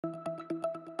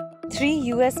Three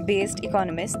US-based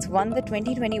economists won the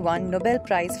 2021 Nobel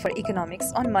Prize for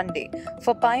Economics on Monday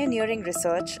for pioneering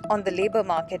research on the labor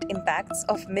market impacts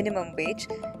of minimum wage,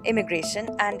 immigration,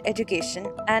 and education,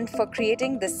 and for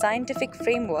creating the scientific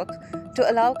framework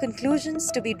to allow conclusions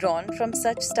to be drawn from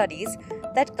such studies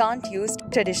that can't use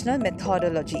traditional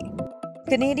methodology.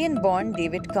 Canadian-born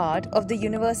David Card of the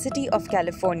University of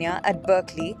California at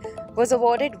Berkeley was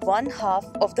awarded one half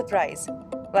of the prize,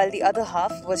 while the other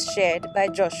half was shared by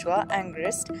Joshua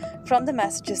Angrist from the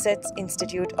Massachusetts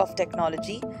Institute of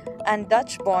Technology and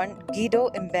Dutch-born Guido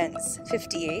Imbens,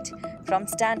 58, from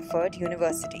Stanford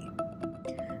University.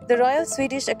 The Royal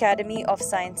Swedish Academy of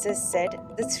Sciences said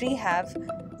the three have,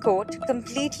 quote,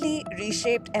 completely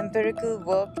reshaped empirical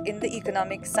work in the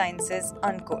economic sciences,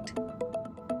 unquote.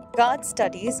 Card's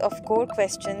studies of core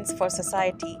questions for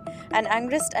society and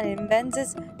Angrist and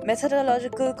Imbens'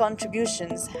 methodological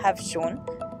contributions have shown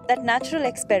that natural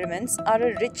experiments are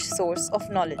a rich source of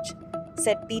knowledge,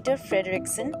 said Peter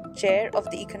Fredrickson, chair of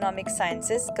the Economic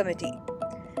Sciences Committee.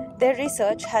 Their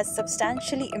research has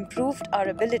substantially improved our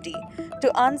ability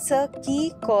to answer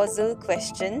key causal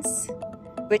questions,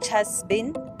 which has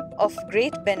been of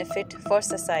great benefit for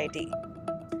society.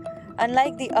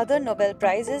 Unlike the other Nobel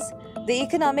Prizes, the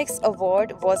Economics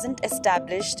Award wasn't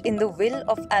established in the will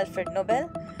of Alfred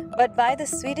Nobel, but by the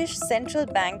Swedish Central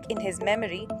Bank in his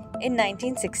memory in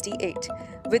 1968,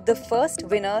 with the first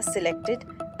winner selected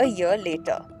a year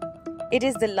later. It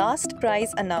is the last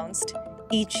prize announced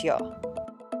each year.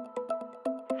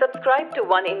 Subscribe to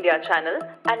OneIndia channel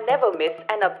and never miss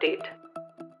an update.